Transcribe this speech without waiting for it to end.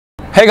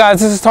Hey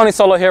guys, this is Tony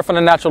Solo here from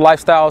The Natural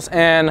Lifestyles,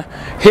 and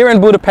here in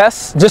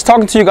Budapest, just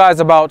talking to you guys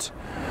about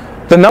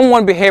the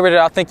 #1 behavior that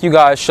I think you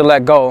guys should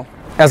let go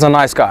as a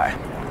nice guy.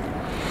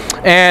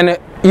 And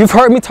you've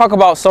heard me talk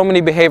about so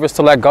many behaviors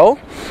to let go,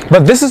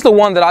 but this is the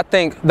one that I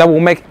think that will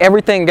make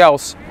everything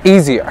else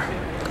easier.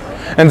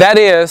 And that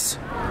is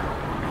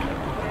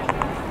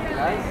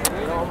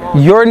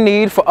your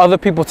need for other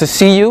people to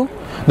see you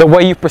the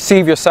way you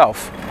perceive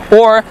yourself,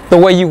 or the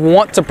way you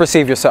want to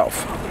perceive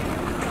yourself.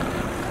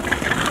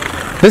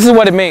 This is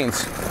what it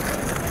means.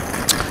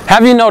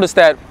 Have you noticed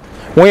that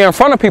when you're in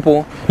front of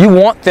people, you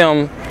want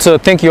them to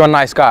think you're a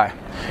nice guy?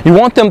 You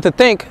want them to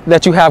think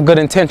that you have good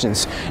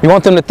intentions. You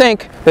want them to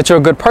think that you're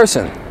a good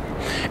person.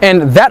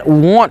 And that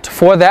want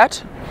for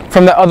that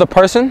from the other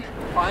person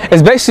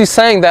is basically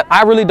saying that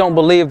I really don't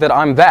believe that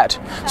I'm that.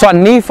 So I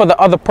need for the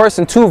other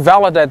person to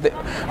validate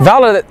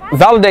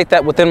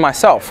that within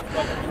myself.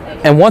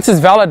 And once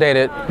it's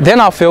validated, then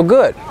I'll feel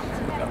good.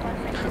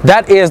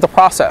 That is the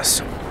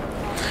process.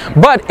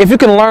 But if you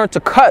can learn to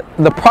cut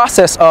the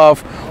process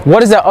of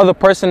what is that other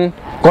person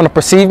going to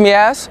perceive me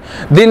as,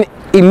 then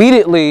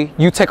immediately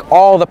you take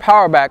all the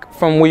power back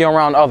from when you're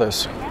around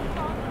others.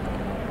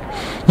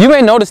 You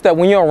may notice that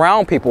when you're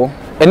around people,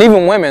 and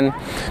even women,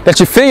 that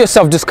you feel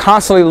yourself just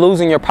constantly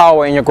losing your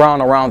power and your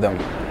ground around them.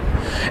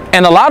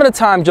 And a lot of the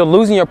times you're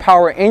losing your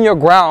power in your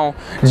ground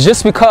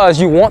just because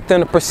you want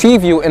them to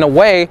perceive you in a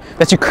way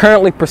that you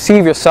currently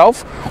perceive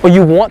yourself, or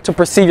you want to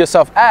perceive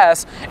yourself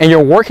as, and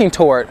you're working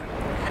toward.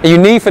 And you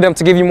need for them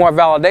to give you more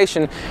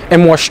validation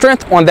and more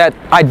strength on that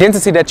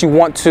identity that you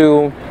want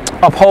to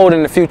uphold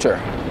in the future.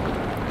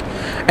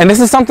 And this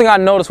is something I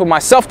noticed with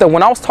myself, that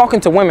when I was talking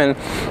to women,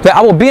 that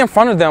I would be in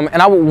front of them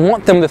and I would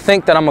want them to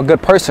think that I'm a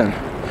good person.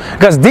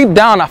 Because deep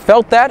down I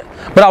felt that,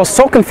 but I was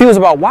so confused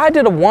about why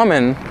did a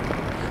woman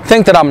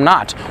think that I'm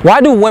not? Why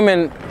do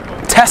women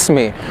test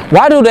me?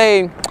 Why do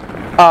they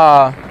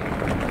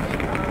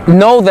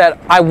know that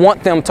I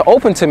want them to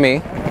open to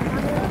me,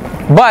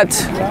 but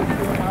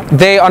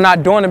they are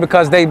not doing it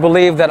because they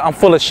believe that I'm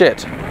full of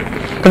shit?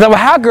 Because I would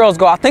have girls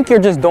go, I think you're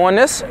just doing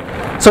this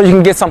so you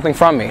can get something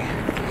from me.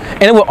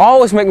 And it would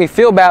always make me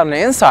feel bad on the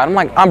inside. I'm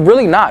like, I'm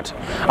really not.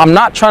 I'm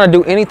not trying to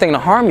do anything to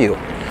harm you.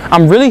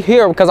 I'm really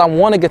here because I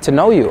want to get to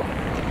know you.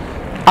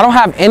 I don't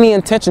have any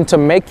intention to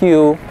make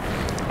you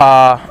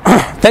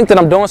think that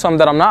I'm doing something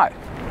that I'm not.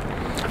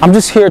 I'm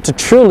just here to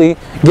truly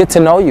get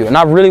to know you. And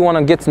I really want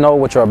to get to know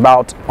what you're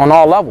about on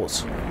all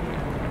levels.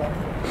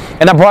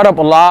 And that brought up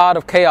a lot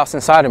of chaos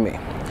inside of me.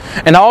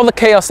 And all the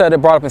chaos that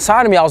it brought up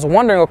inside of me, I was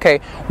wondering, okay,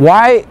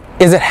 why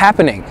is it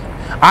happening?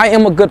 I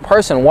am a good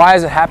person. Why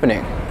is it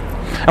happening?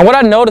 And what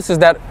I noticed is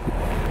that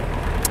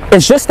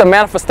it's just a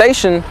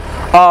manifestation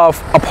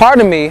of a part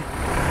of me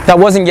that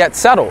wasn't yet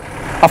settled.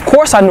 Of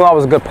course I knew I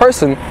was a good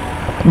person,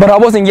 but I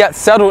wasn't yet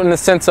settled in the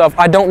sense of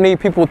I don't need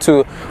people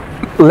to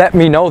let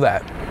me know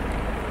that.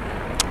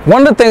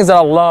 One of the things that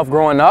I loved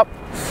growing up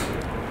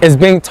was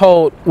being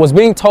told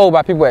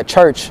by people at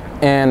church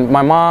and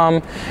my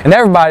mom and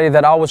everybody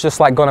that I was just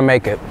like gonna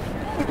make it.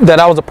 That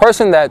I was a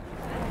person that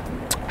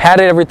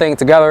had everything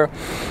together,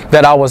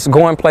 that I was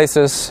going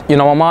places. You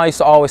know, my mom used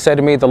to always say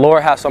to me, the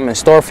Lord has something in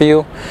store for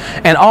you.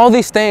 And all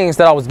these things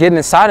that I was getting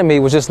inside of me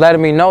was just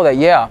letting me know that,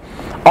 yeah,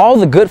 all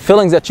the good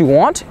feelings that you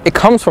want, it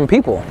comes from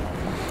people.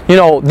 You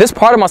know, this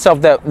part of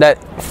myself that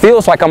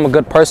feels like I'm a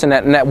good person,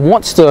 that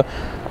wants to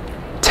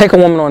take a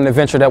woman on an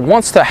adventure, that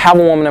wants to have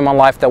a woman in my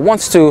life, that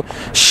wants to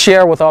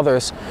share with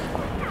others.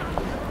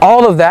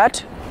 All of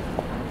that,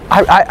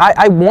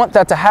 I want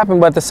that to happen,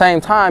 but at the same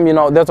time, you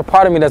know, there's a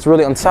part of me that's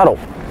really unsettled.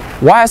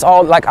 Why is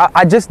all, like,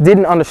 I just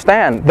didn't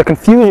understand. The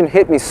confusion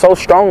hit me so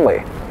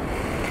strongly.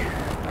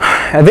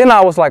 And then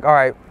I was like, all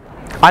right,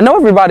 I know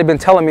everybody been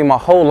telling me my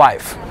whole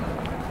life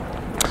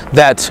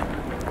that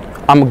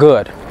I'm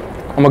good.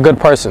 I'm a good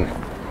person.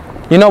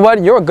 You know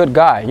what? You're a good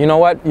guy. You know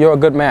what? You're a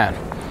good man.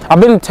 I've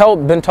been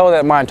told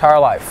that my entire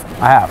life.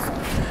 I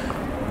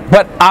have.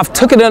 But I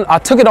took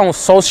it on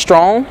so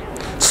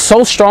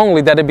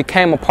strongly that it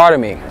became a part of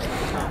me.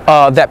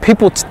 That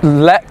people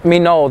let me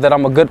know that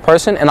I'm a good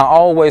person, and I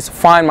always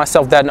find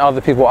myself that in other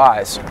people's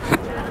eyes.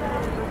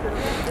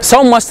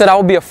 So much that I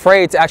would be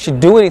afraid to actually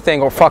do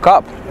anything or fuck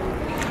up.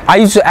 I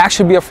used to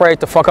actually be afraid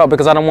to fuck up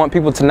because I don't want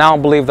people to now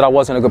believe that I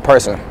wasn't a good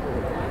person.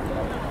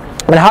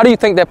 And how do you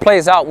think that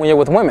plays out when you're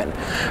with women?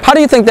 How do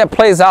you think that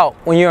plays out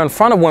when you're in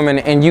front of women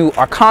and you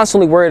are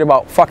constantly worried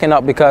about fucking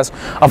up because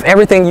of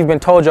everything you've been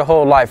told your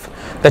whole life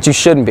that you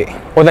shouldn't be,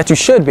 or that you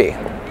should be?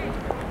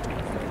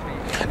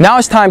 Now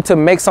it's time to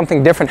make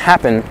something different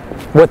happen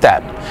with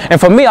that. And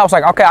for me, I was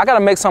like, okay, I got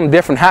to make something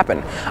different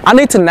happen. I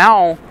need to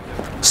now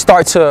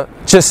start to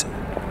just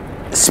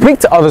speak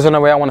to others in the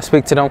way I want to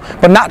speak to them,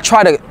 but not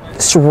try to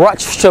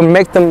rush to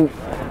make them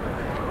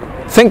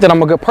think that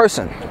I'm a good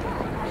person.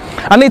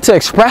 I need to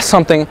express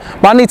something,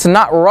 but I need to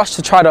not rush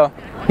to try to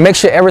make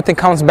sure everything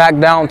comes back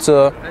down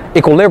to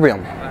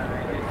equilibrium.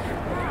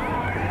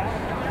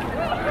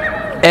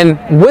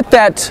 And with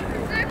that,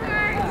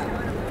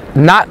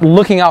 not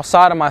looking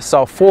outside of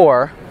myself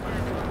for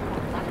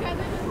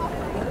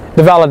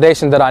the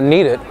validation that I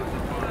needed,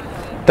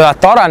 that I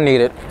thought I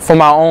needed for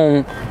my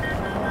own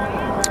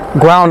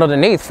ground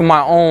underneath, for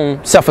my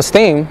own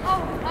self-esteem,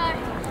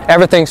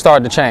 everything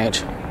started to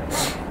change.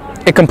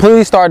 It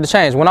completely started to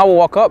change. When I would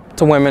walk up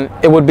to women,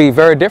 it would be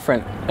very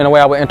different in the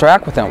way I would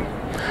interact with them.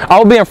 I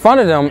would be in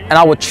front of them and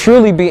I would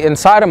truly be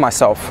inside of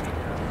myself.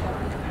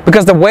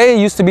 Because the way it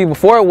used to be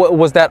before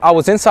was that I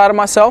was inside of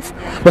myself,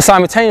 but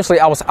simultaneously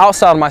I was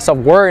outside of myself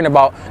worrying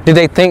about, did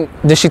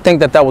she think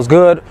that that was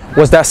good?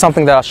 Was that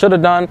something that I should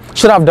have done?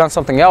 Should I have done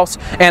something else?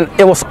 And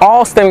it was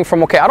all stemming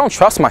from, okay, I don't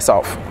trust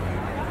myself.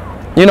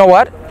 You know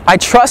what? I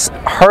trust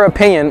her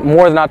opinion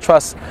more than I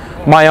trust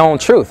my own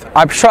truth.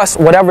 I trust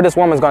whatever this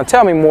woman's going to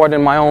tell me more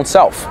than my own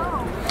self.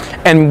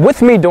 And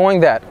with me doing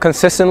that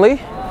consistently,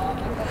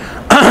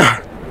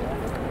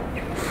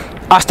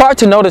 I start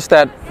to notice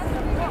that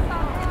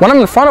when I'm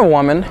in front of a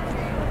woman,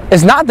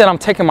 it's not that I'm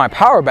taking my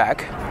power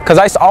back, because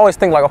I used to always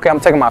think like, okay, I'm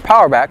taking my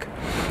power back.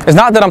 It's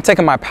not that I'm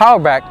taking my power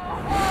back.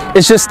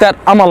 It's just that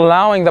I'm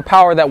allowing the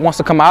power that wants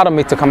to come out of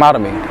me to come out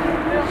of me.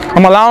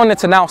 I'm allowing it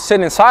to now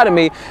sit inside of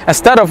me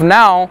instead of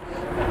now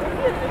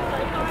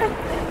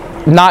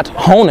not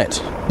own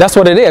it. That's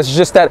what it is. It's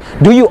just that,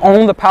 do you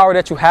own the power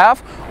that you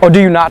have or do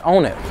you not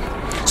own it?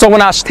 So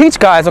when I teach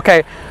guys,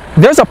 okay,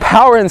 there's a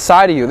power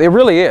inside of you. There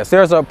really is.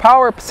 There's a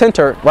power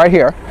center right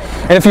here.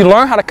 And if you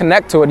learn how to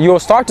connect to it, you'll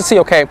start to see,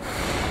 okay,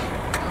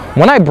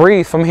 when I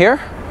breathe from here,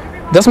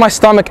 does my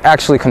stomach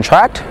actually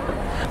contract?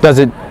 Does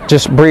it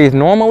just breathe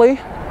normally?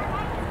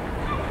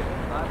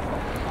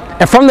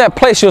 And from that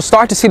place, you'll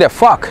start to see that,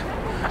 fuck,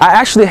 I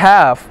actually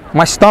have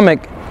my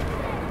stomach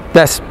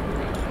that's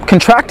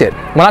contracted.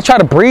 When I try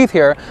to breathe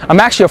here, I'm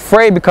actually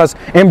afraid, because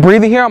in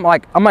breathing here, I'm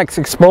like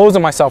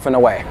exposing myself in a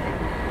way.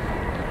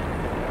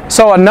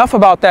 So enough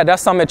about that.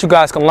 That's something that you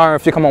guys can learn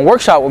if you come on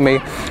workshop with me.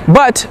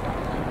 But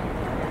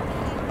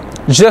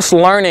just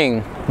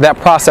learning that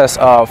process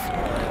of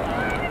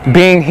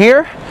being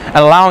here and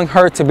allowing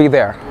her to be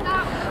there,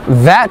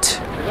 that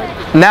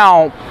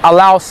now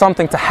allows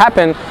something to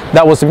happen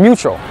that was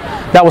mutual.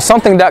 That was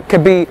something that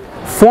could be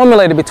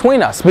formulated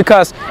between us.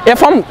 Because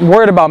if I'm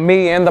worried about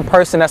me and the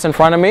person that's in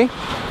front of me,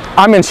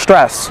 I'm in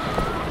stress.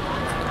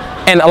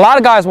 And a lot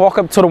of guys walk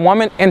up to the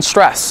woman in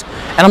stress.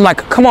 And I'm like,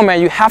 come on,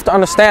 man, you have to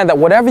understand that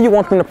whatever you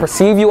want them to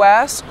perceive you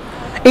as,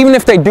 even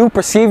if they do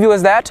perceive you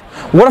as that,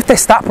 what if they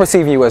stop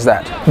perceiving you as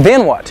that?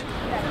 Then what?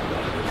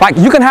 Like,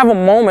 you can have a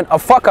moment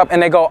of fuck up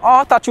and they go, oh,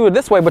 I thought you were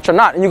this way, but you're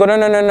not. And you go, no,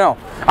 no, no, no,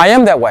 I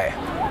am that way.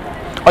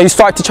 Or you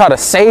start to try to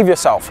save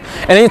yourself.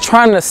 And then you're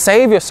trying to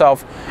save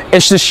yourself.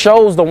 It just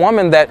shows the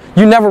woman that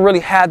you never really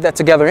had that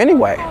together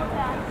anyway.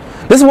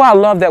 This is why I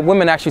love that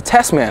women actually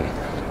test men.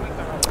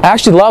 I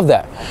actually love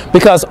that,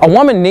 because a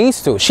woman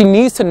needs to. She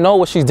needs to know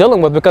what she's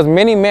dealing with, because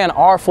many men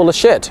are full of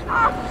shit.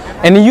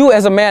 And you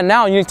as a man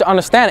now, you need to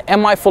understand,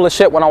 am I full of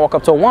shit when I walk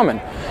up to a woman?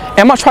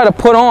 Am I trying to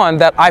put on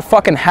that I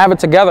fucking have it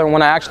together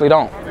when I actually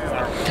don't?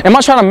 Am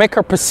I trying to make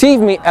her perceive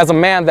me as a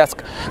man that's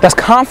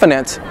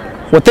confident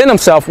within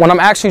himself when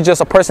I'm actually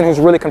just a person who's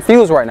really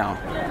confused right now?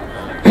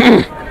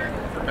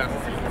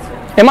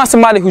 Am I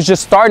somebody who's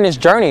just starting this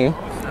journey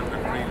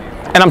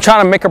and I'm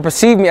trying to make her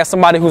perceive me as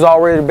somebody who's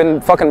already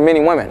been fucking many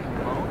women?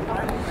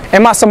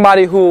 Am I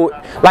somebody who,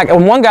 like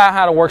one guy I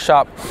had a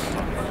workshop,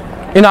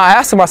 you know, I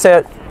asked him, I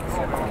said,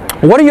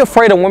 what are you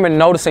afraid of women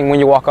noticing when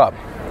you walk up?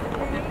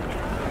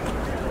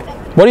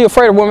 What are you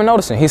afraid of women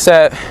noticing? He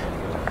said,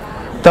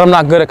 that I'm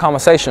not good at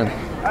conversation.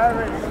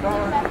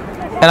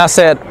 And I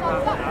said,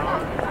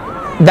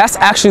 that's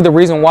actually the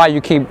reason why you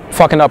keep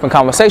fucking up in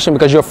conversation,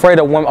 because you're afraid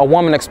of a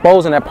woman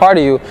exposing that part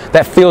of you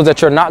that feels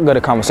that you're not good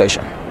at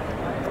conversation.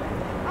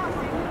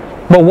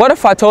 But what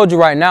if I told you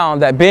right now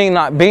that being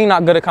not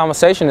good at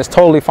conversation is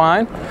totally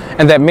fine,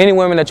 and that many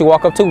women that you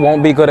walk up to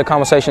won't be good at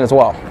conversation as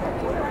well?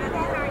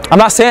 I'm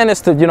not saying this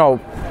to, you know,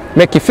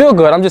 make you feel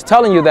good. I'm just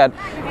telling you that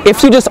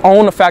if you just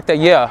own the fact that,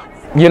 yeah,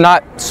 you're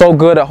not so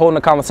good at holding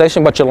a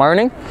conversation, but you're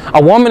learning,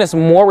 a woman is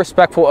more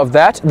respectful of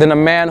that than a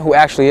man who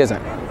actually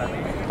isn't.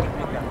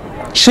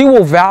 She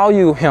will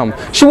value him.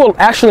 She will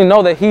actually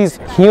know that he's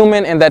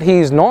human and that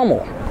he's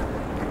normal.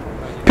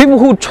 People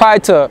who try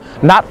to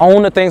not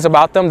own the things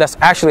about them that's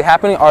actually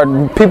happening are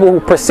people who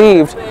are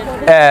perceived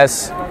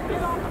as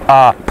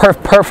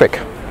perfect.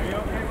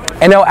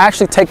 And they'll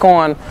actually take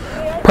on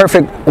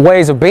perfect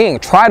ways of being,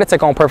 try to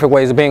take on perfect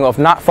ways of being, of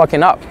not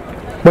fucking up,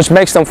 which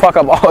makes them fuck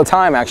up all the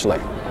time, actually.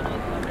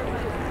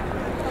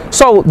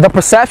 So the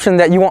perception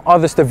that you want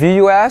others to view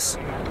you as,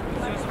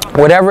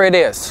 whatever it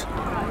is,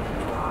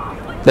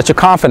 that you're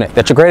confident,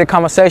 that you're great at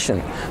conversation,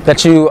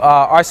 that you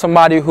are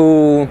somebody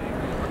who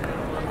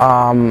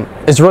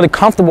is really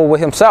comfortable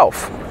with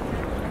himself.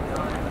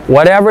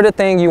 Whatever the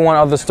thing you want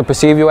others to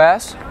perceive you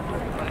as,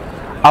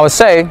 I would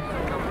say,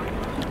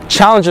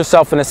 challenge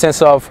yourself in the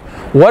sense of,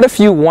 what if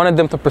you wanted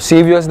them to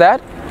perceive you as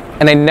that,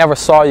 and they never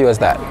saw you as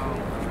that?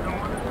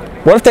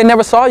 What if they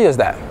never saw you as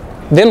that?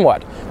 Then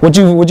what? Would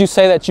you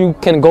say that you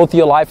can go through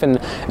your life and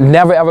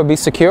never ever be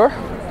secure?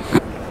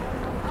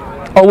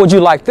 Or would you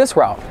like this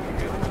route?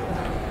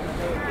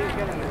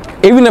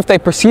 Even if they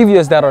perceive you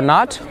as that or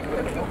not,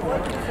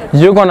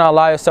 you're going to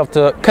allow yourself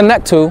to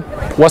connect to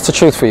what's the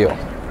truth for you.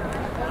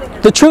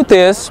 The truth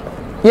is,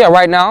 yeah,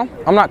 right now,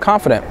 I'm not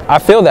confident. I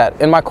feel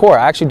that in my core.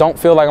 I actually don't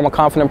feel like I'm a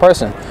confident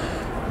person,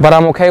 but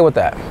I'm okay with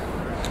that.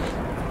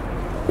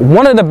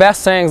 One of the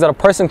best sayings that a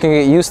person can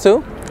get used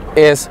to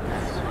is,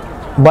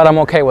 but I'm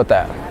okay with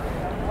that.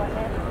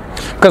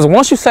 Because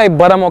once you say,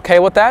 but I'm okay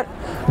with that,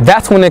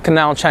 that's when it can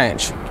now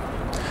change.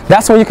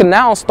 That's when you can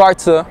now start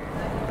to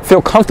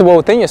feel comfortable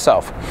within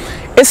yourself.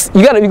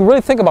 You gotta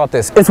really think about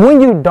this. It's when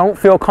you don't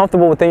feel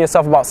comfortable within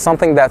yourself about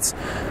something that's,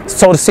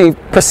 so to say,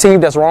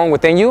 perceived as wrong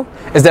within you,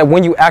 is that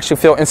when you actually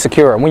feel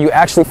insecure, when you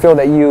actually feel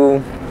that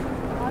you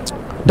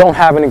don't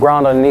have any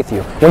ground underneath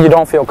you, when you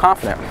don't feel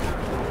confident.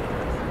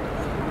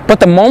 But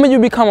the moment you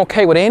become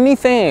okay with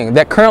anything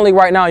that currently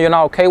right now you're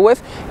not okay with,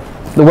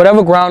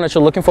 whatever ground that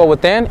you're looking for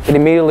within, it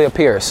immediately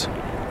appears.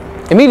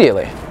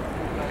 Immediately.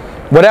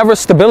 Whatever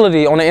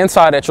stability on the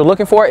inside that you're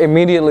looking for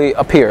immediately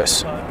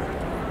appears.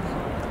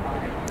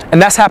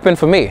 And that's happened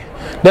for me.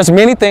 There's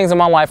many things in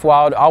my life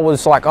where I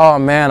was like, oh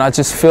man, I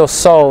just feel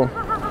so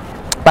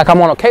like I'm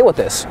not okay with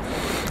this.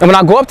 And when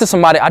I go up to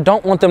somebody, I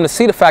don't want them to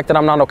see the fact that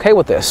I'm not okay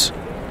with this.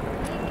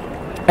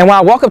 And when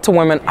I walk up to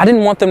women, I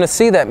didn't want them to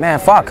see that, man,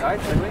 fuck.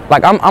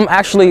 Like I'm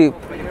actually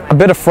a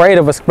bit afraid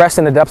of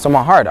expressing the depths of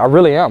my heart. I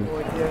really am.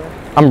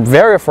 I'm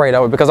very afraid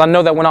of it because I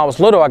know that when I was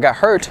little, I got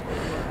hurt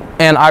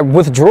and I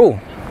withdrew.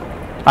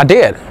 I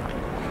did.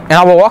 And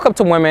I would walk up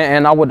to women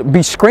and I would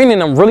be screening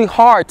them really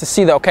hard to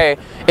see that, okay,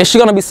 is she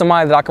going to be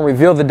somebody that I can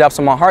reveal the depths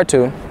of my heart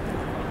to?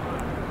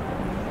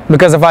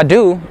 Because if I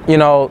do, you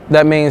know,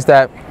 that means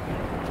that,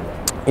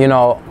 you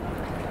know,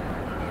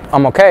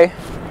 I'm okay.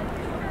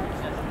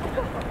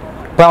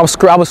 But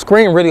I was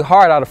screening really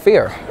hard out of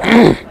fear.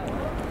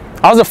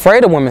 I was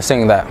afraid of women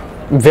seeing that.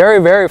 Very,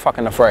 very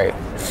fucking afraid.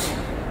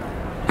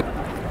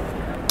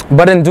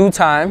 But in due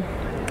time,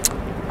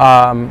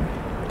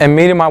 and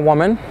meeting my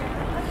woman,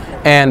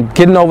 and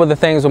getting over the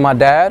things with my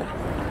dad,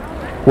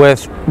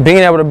 with being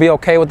able to be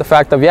okay with the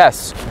fact of,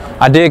 yes,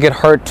 I did get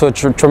hurt to a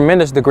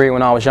tremendous degree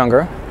when I was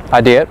younger. I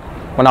did,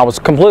 when I was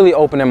completely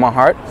open in my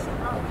heart.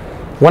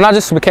 When I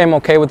just became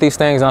okay with these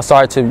things and I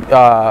started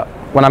to,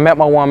 when I met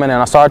my woman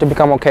and I started to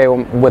become okay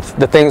with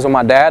the things with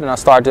my dad and I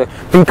started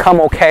to become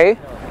okay,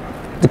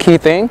 the key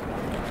thing,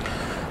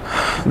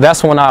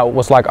 that's when I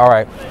was like, all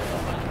right,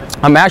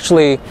 I'm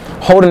actually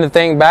holding the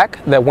thing back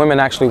that women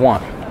actually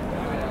want.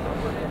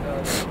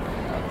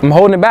 I'm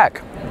holding it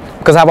back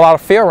because I have a lot of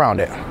fear around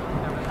it.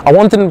 I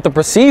want them to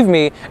perceive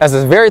me as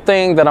this very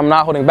thing that I'm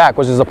not holding back,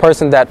 which is a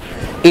person that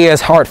is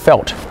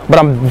heartfelt. But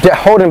I'm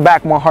holding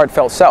back my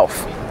heartfelt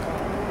self.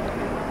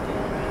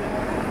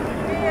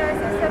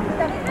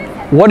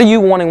 What are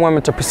you wanting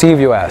women to perceive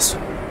you as?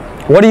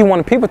 What do you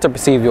want people to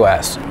perceive you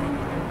as?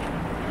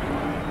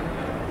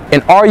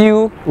 And are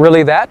you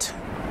really that?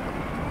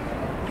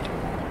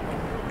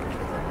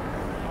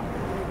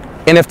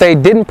 And if they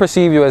didn't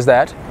perceive you as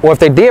that, or if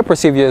they did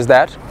perceive you as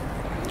that,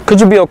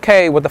 could you be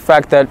okay with the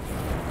fact that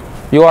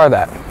you are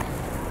that?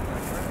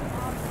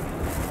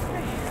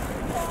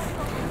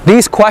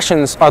 These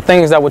questions are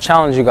things that will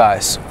challenge you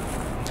guys.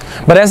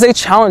 But as they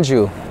challenge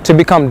you to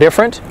become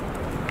different,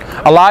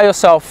 allow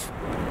yourself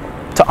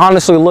to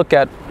honestly look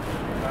at,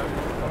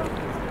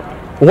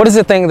 what is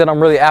the thing that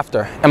I'm really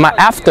after? Am I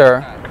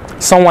after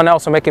someone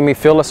else making me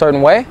feel a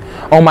certain way?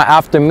 Or am I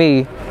after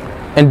me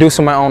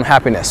inducing my own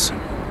happiness?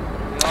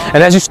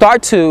 And as you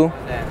start to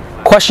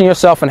question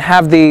yourself and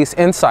have these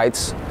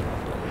insights,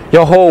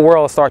 your whole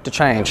world will start to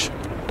change,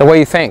 the way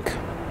you think.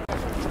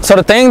 So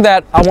the thing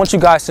that I want you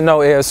guys to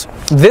know is,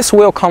 this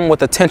will come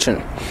with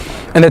attention.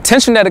 And the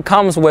tension that it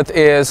comes with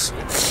is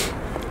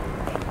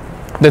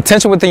the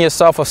tension within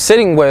yourself of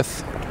sitting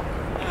with,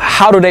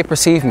 how do they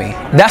perceive me?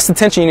 That's the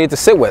tension you need to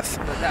sit with.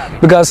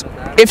 Because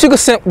if you could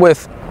sit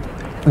with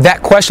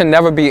that question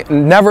never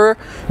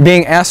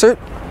being answered,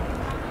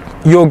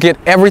 you'll get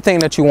everything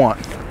that you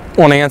want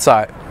on the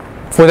inside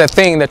for that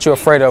thing that you're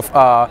afraid of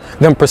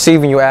them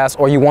perceiving you as,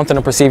 or you want them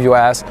to perceive you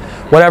as,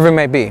 whatever it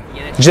may be.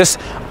 Just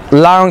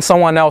allowing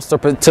someone else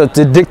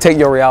to dictate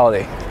your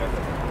reality.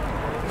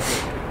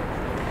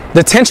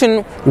 The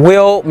tension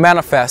will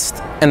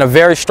manifest in a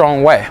very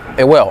strong way.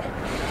 It will.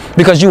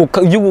 Because you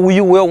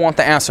will want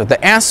the answer.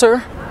 The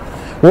answer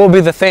will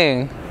be the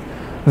thing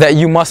that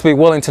you must be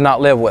willing to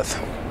not live with.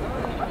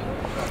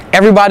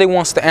 Everybody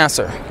wants the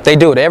answer. They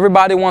do it.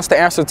 Everybody wants the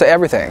answer to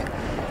everything.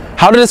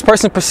 How did this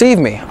person perceive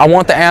me? I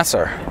want the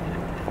answer.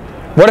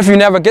 What if you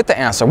never get the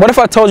answer? What if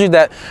I told you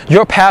that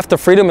your path to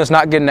freedom is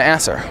not getting the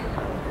answer?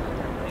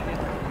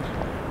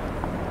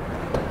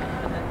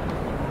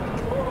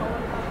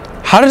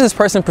 How does this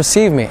person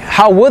perceive me?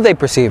 How will they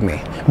perceive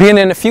me? Being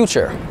in the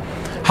future.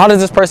 How does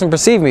this person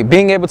perceive me?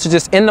 Being able to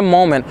just in the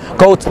moment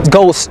go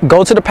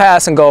to the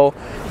past and go,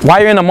 while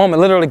you're in the moment,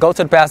 literally go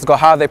to the past and go,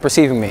 how are they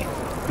perceiving me?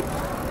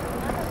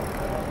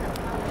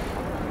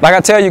 Like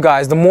I tell you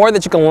guys, the more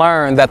that you can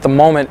learn that the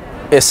moment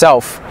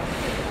itself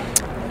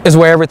is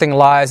where everything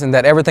lies, and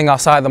that everything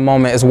outside the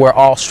moment is where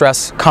all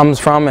stress comes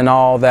from and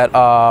all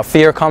that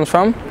fear comes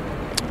from,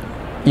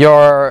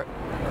 your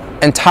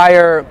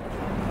entire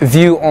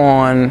view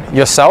on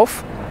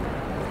yourself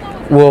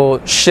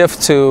will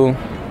shift to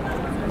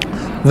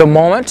The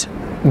moment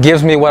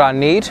gives me what I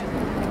need.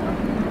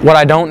 What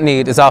I don't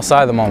need is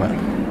outside the moment.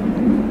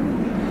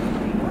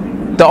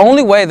 The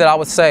only way that I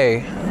would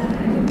say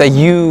that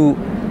you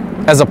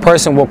as a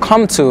person will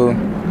come to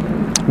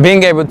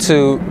being able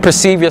to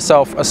perceive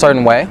yourself a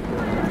certain way,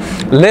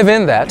 live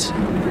in that,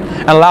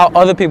 and allow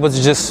other people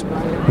to just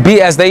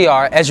be as they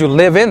are as you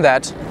live in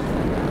that,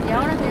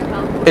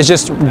 is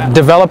just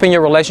developing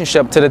your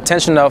relationship to the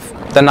tension of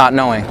the not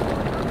knowing.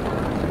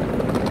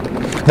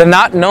 The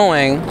not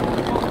knowing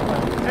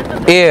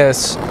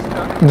is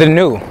the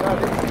new.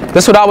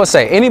 This is what I would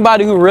say.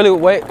 Anybody who really,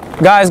 wait,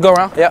 guys, go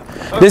around. Yeah.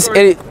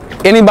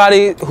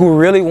 Anybody who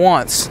really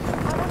wants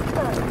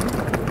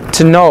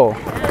to know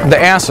the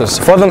answers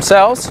for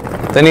themselves,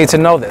 they need to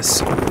know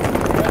this.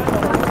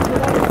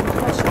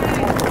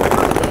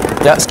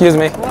 Yeah, excuse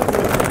me.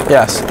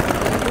 Yes.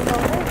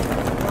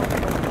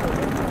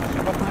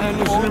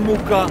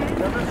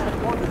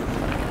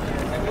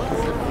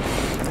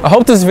 I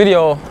hope this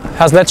video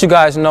has let you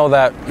guys know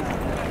that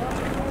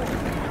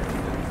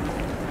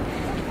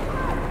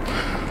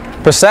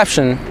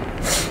perception,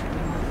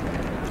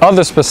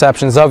 others'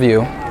 perceptions of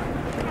you,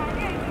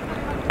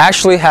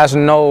 actually has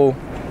no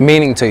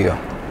meaning to you.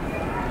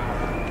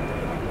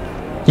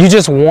 You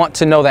just want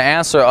to know the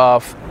answer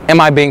of,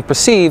 am I being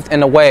perceived in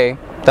the way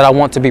that I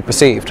want to be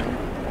perceived?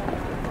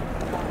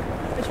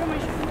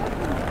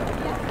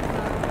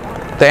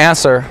 The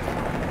answer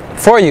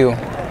for you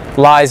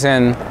lies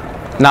in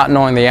not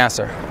knowing the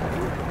answer.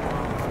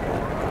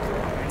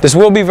 This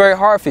will be very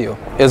hard for you.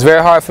 It's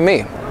very hard for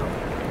me.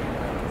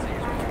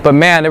 But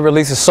man, it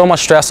releases so much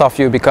stress off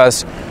you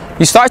because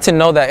you start to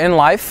know that in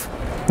life,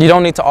 you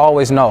don't need to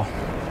always know.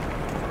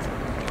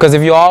 Because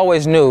if you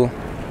always knew,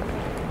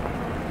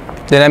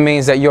 then that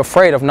means that you're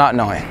afraid of not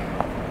knowing.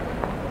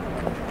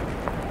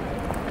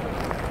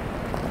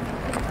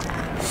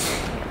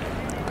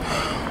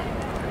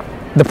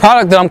 The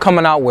product that I'm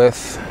coming out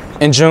with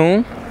in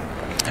June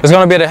is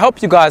going to be able to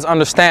help you guys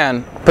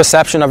understand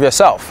perception of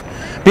yourself.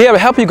 Be able to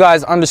help you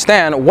guys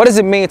understand what does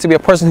it mean to be a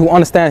person who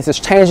understands his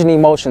changing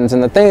emotions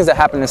and the things that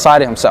happen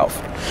inside of himself.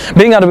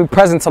 Being able to be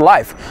present to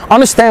life.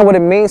 Understand what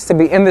it means to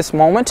be in this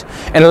moment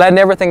and letting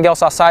everything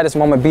else outside this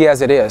moment be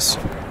as it is.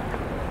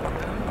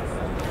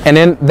 And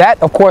then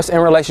that, of course, in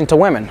relation to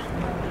women.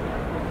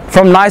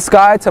 From nice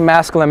guy to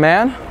masculine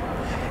man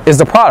is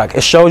the product.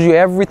 It shows you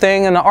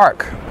everything in the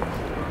arc.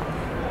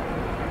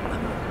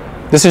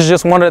 This is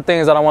just one of the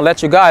things that I want to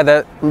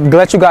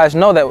let you guys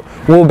know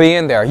that will be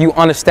in there. You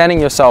understanding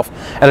yourself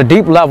at a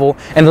deep level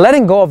and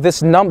letting go of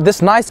this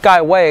nice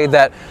guy way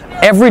that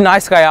every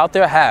nice guy out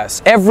there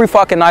has. Every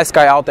fucking nice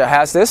guy out there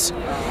has this.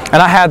 And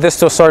I had this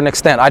to a certain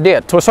extent. I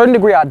did. To a certain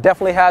degree, I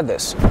definitely had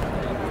this.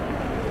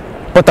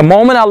 But the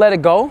moment I let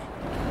it go,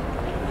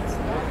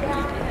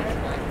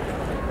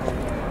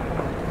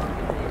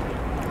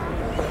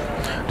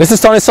 this is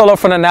Tony Solo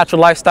from The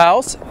Natural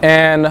Lifestyles,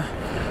 and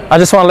I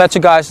just want to let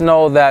you guys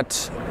know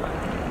that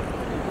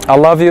I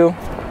love you,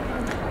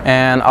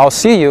 and I'll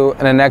see you in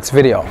the next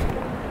video.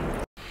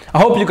 I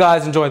hope you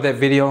guys enjoyed that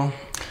video.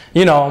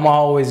 You know, I'm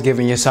always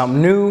giving you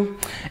something new,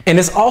 and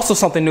it's also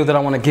something new that I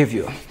want to give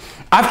you.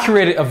 I've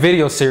created a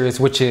video series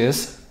which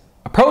is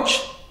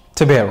Approach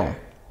to Bedroom.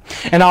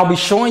 And I'll be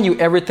showing you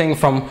everything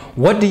from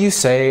what do you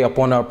say up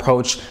on the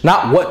approach,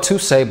 not what to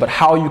say, but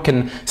how you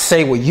can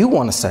say what you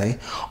want to say,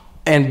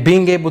 and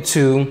being able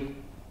to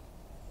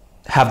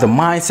have the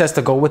mindsets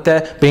to go with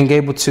that, being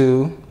able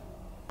to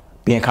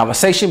be in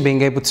conversation,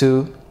 being able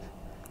to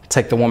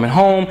take the woman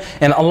home,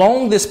 and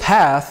along this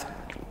path,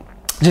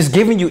 just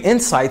giving you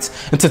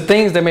insights into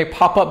things that may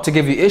pop up to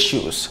give you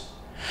issues.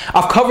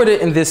 I've covered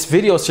it in this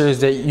video series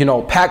that, you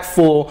know, packed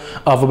full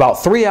of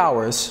about 3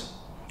 hours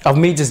of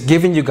me just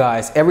giving you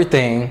guys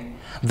everything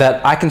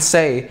that I can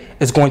say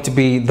is going to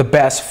be the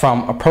best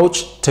from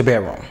approach to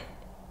bedroom.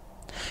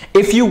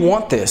 If you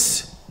want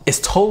this, it's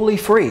totally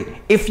free.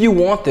 If you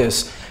want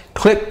this,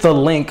 click the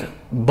link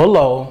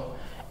below,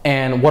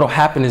 and what will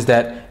happen is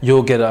that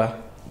you'll get a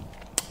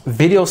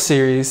video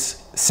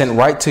series sent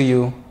right to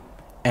you,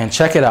 and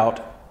check it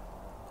out.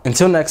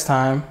 Until next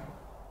time,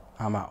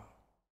 I'm out.